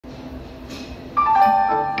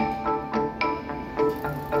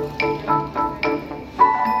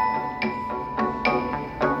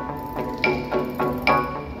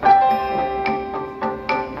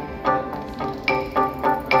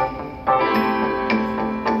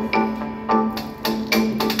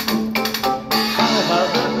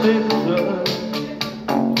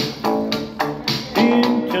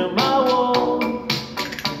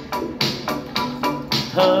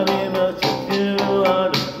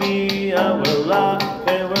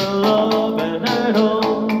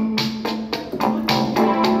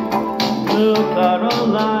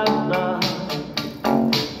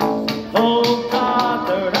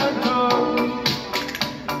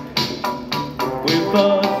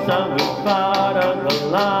fuss and we fight and the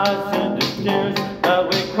lies and the tears that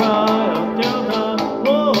we cry until now.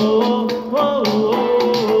 Whoa, whoa,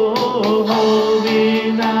 whoa, hold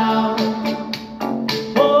me now.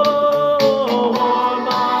 Oh, warm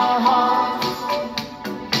my heart.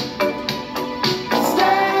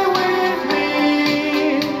 Stay with me.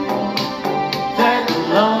 Let the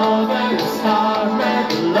love and the stars, let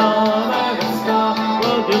the love and the stars.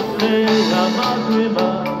 Will you say I'm a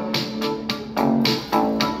dreamer?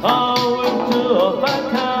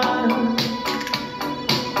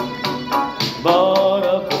 But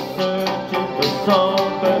of the searching for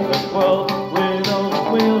some perfect world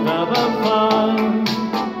we'll never find.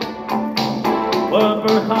 But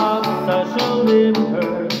perhaps I shall leave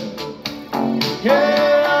her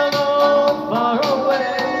here alone, far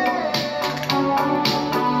away.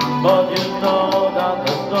 But you know that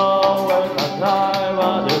there's nowhere that I'd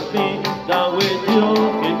rather be than with you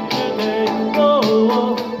here today. Oh,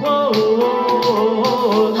 oh, oh,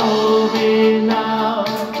 oh, hold me now.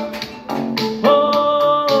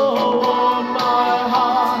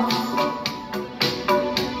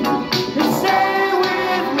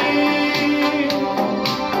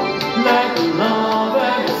 Let the love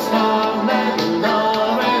and the star, let the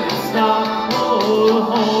love and the star, oh,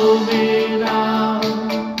 hold me now.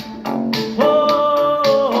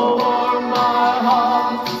 Oh, warm my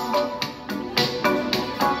heart.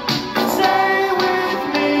 Stay with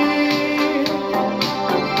me.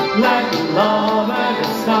 Let the love and the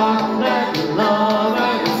star, let the love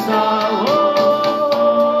and the star, oh.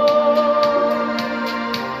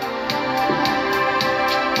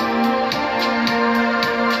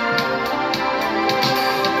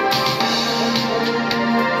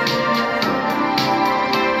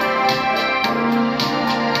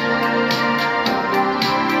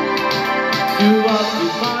 You ask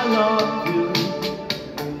if I love you.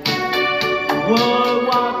 Well,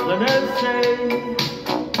 what can I say?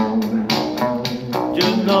 You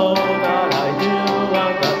know that I do,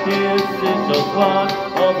 and that this is just one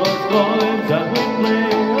of those games that we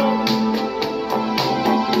play.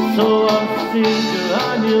 So I'll sing you a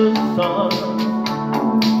new song.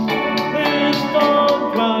 Please don't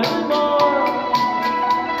cry anymore.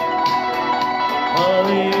 I'll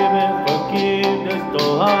even forgiveness,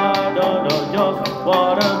 though I don't know just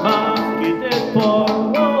what I'm asking it for.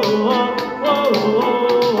 Oh, oh, oh,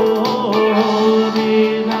 oh, oh, hold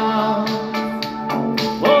me now.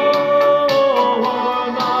 Oh,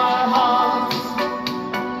 warm my heart.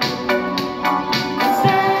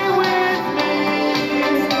 Stay with me.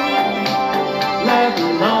 Let the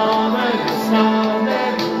love and the star,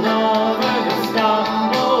 let the love and the star,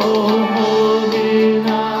 oh, hold me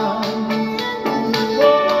now.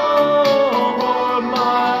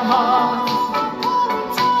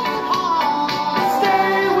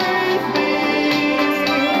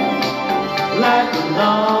 Let the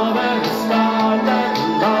love and the star, let the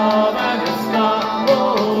love and the star,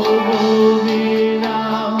 oh, hold me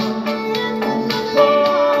now. Oh,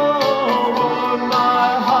 warm my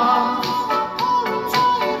heart.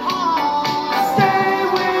 Stay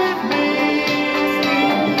with me.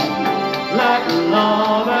 Let the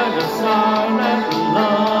love and the star, let the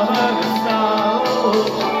love and the star, oh,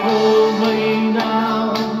 hold me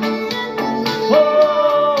now. Oh,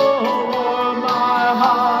 warm my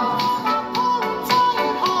heart.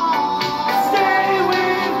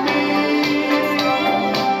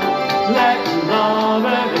 Let the love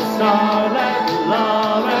and the star, let